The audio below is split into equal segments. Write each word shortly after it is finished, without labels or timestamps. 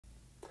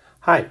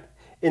Hi,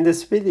 in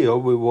this video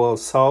we will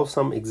solve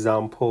some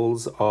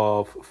examples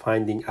of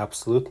finding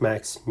absolute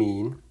max,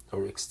 mean,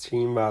 or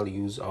extreme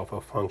values of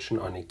a function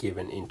on a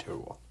given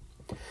interval.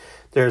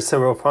 There are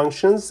several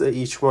functions,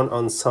 each one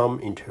on some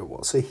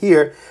interval. So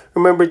here,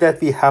 remember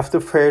that we have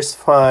to first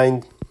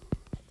find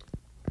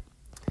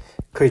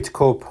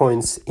critical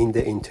points in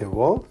the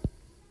interval.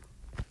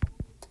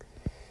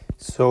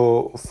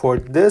 So for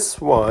this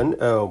one,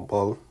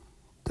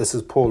 this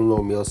is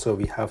polynomial, so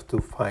we have to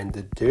find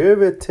the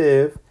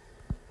derivative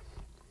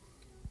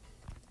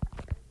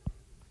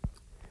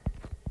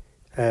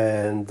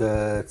and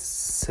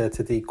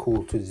set it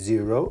equal to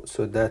 0.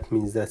 So that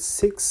means that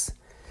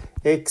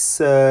 6x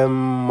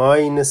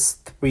minus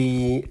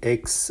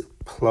 3x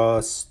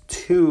plus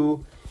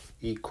 2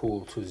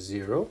 equal to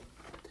 0.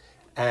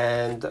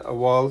 And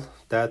well,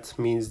 that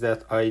means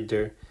that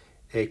either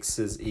x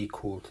is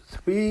equal to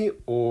 3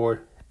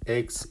 or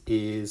x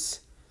is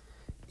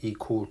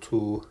equal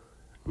to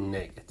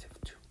negative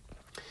 2.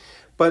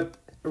 But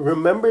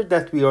remember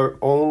that we are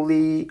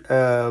only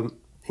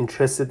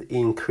interested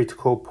in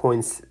critical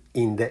points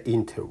in the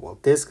interval.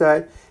 This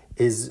guy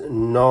is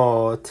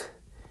not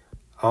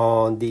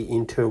on the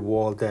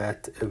interval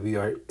that we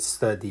are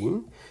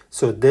studying,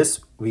 so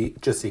this we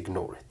just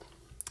ignore it.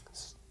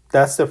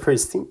 That's the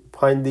first thing.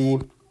 Find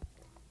the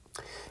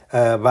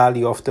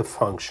value of the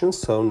function.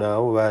 So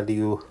now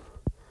value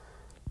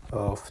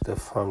of the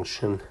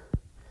function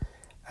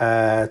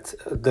at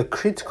the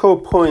critical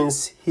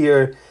points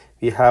here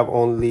we have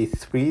only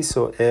 3,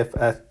 so f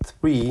at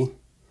 3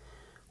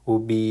 will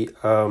be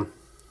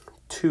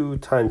 2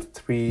 times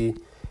 3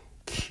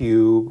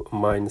 cubed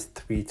minus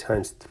 3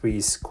 times 3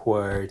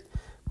 squared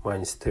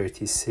minus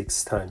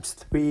 36 times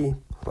 3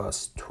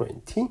 plus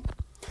 20.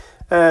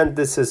 And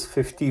this is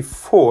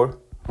 54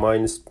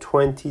 minus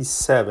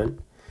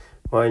 27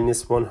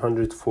 minus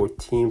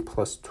 114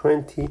 plus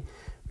 20,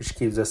 which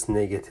gives us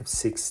negative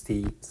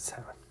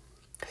 67.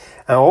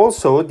 And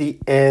also the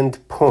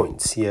end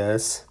points,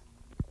 yes.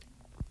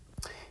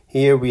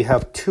 Here we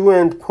have two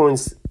end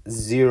points,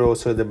 0,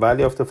 so the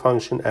value of the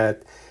function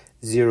at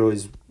 0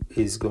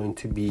 is going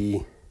to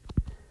be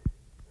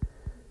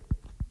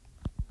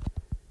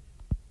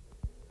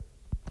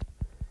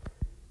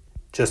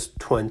just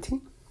 20.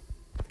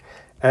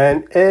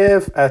 And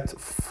f at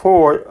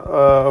 4,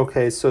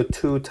 okay, so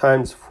 2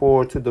 times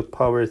 4 to the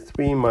power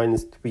 3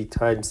 minus 3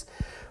 times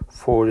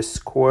 4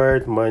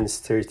 squared minus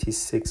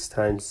 36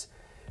 times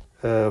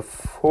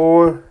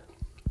 4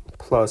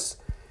 plus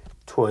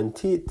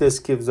 20. This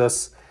gives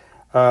us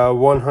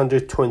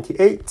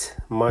 128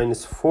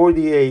 minus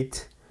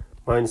 48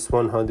 minus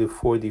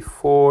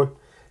 144,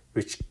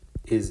 which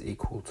is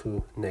equal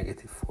to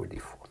negative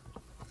 44.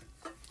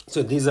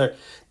 So these are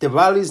the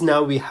values.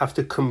 Now we have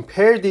to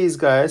compare these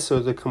guys.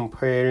 So the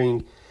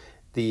comparing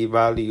the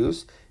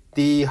values,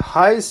 the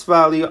highest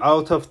value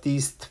out of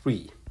these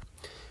three,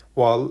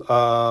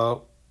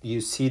 well,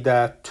 you see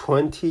that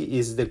 20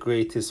 is the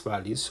greatest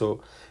value.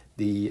 So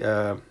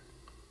the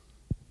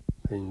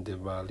in the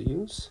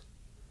values,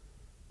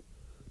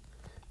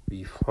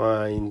 we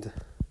find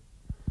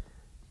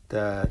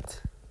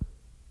that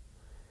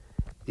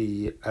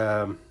the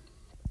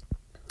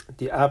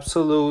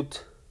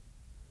absolute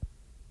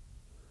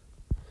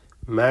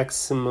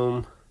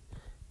maximum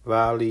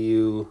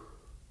value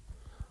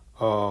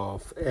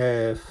of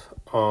f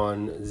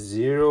on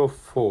 0,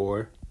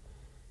 4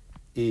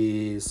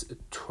 is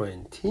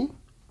 20,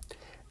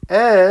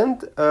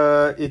 and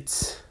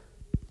its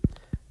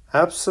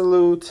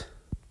absolute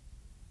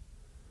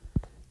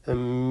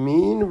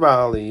mean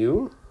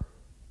value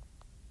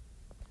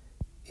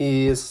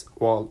is,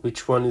 well,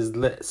 which one is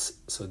less?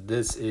 So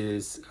this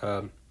is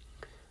a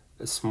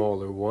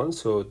smaller one,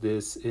 so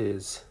this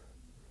is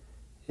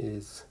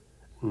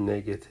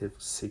negative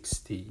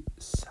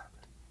 67.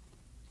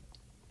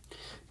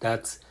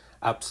 That's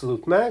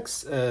absolute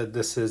max.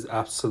 This is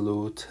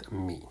absolute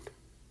mean.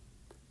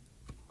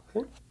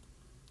 Okay.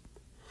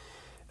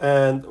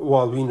 And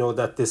well, we know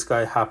that this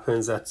guy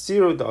happens at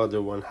 0, the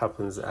other one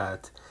happens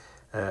at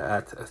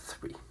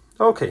 3.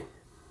 Okay,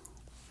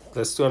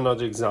 let's do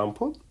another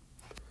example.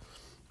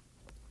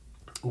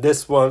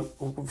 This one,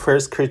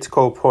 first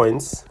critical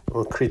points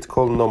or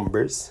critical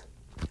numbers.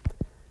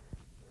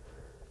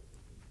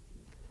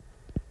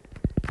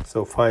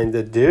 So find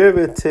the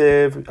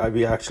derivative.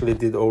 We actually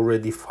did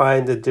already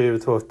find the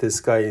derivative of this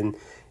guy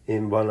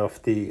in one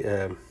of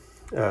the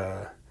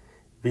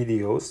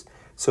videos.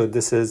 So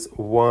this is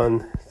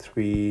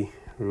 1/3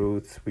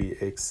 root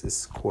 3x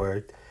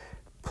squared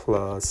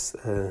plus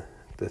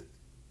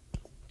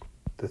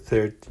the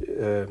third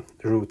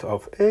root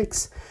of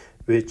x,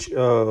 which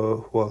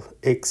well,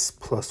 x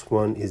plus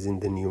 1 is in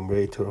the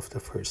numerator of the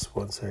first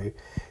one, sorry.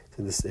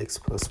 So this is x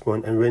plus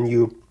 1, and when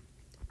you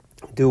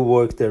do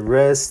work the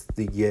rest,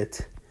 you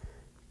get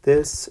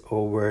this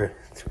over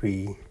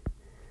 3x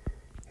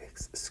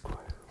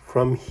squared.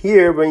 From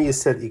here, when you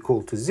set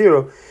equal to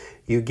 0,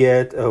 you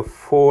get a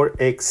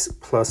 4x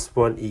plus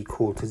 1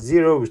 equal to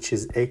 0, which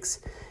is x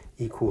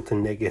equal to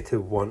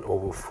negative 1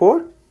 over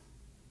 4.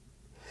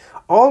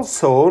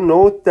 Also,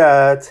 note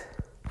that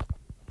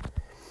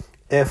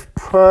f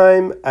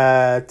prime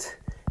at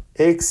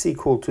x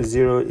equal to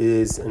 0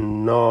 is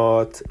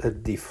not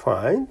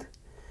defined.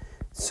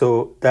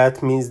 So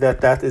that means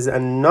that that is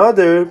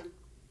another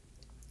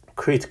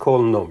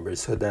critical number.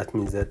 So that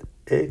means that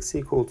x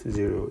equal to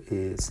 0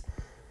 is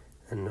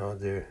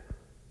another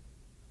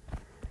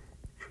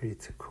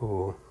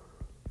critical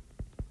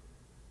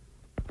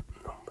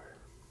number.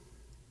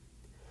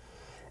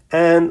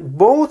 And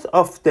both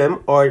of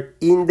them are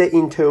in the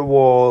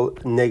interval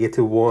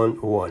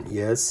 -1, 1,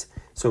 yes?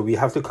 So we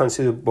have to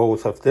consider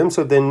both of them.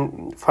 So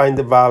then find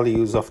the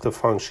values of the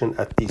function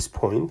at this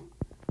point.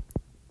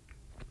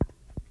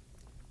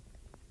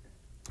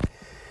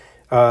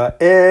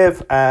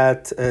 F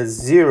at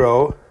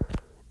 0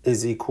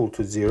 is equal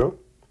to 0.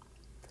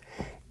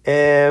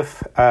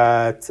 F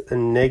at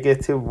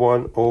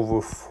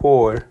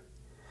 -1/4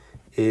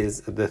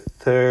 is the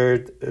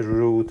third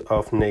root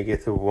of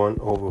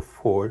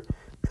 -1/4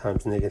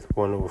 times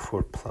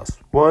 -1/4 plus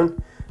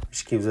 1,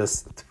 which gives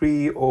us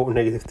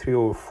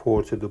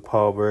 -3/4 to the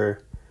power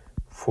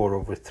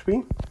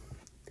 4/3.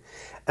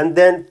 And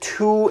then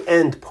two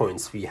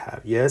endpoints we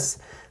have, yes?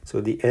 So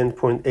the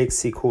endpoint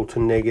x equal to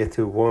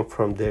 -1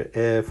 from there,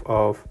 f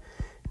of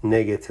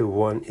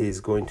 -1 is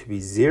going to be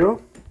 0.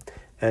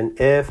 And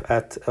f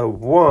at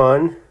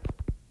 1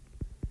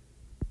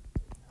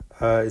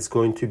 is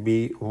going to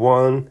be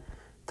 1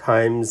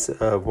 times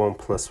 1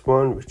 plus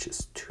 1, which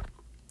is 2.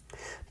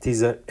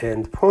 These are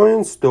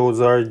endpoints.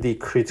 Those are the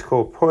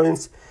critical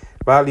points.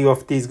 Value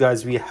of these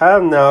guys we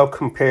have now.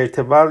 Compare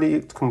the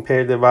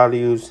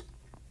values.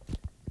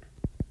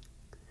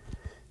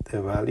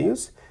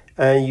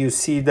 And you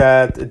see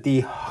that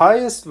the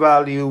highest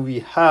value we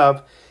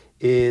have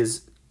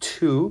is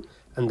 2,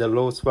 and the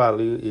lowest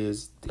value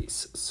is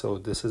this. So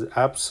this is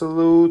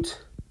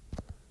absolute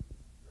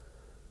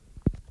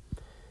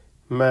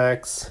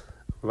max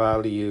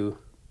value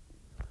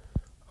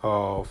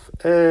of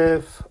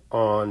f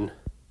on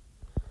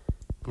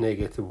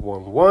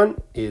 -1, 1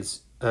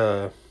 is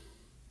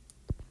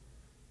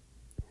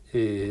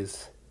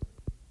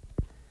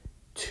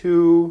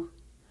 2,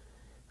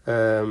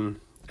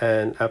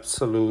 and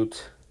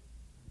absolute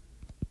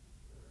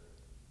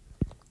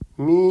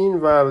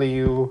mean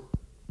value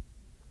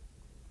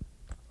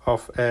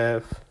of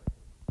f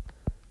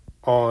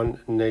on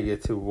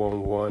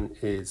 -1, 1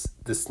 is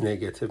this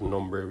negative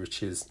number,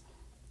 which is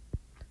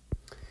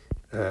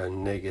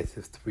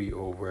 -3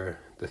 over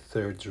the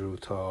third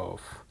root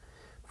of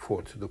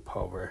 4 to the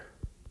power,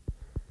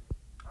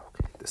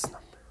 okay, this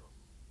number.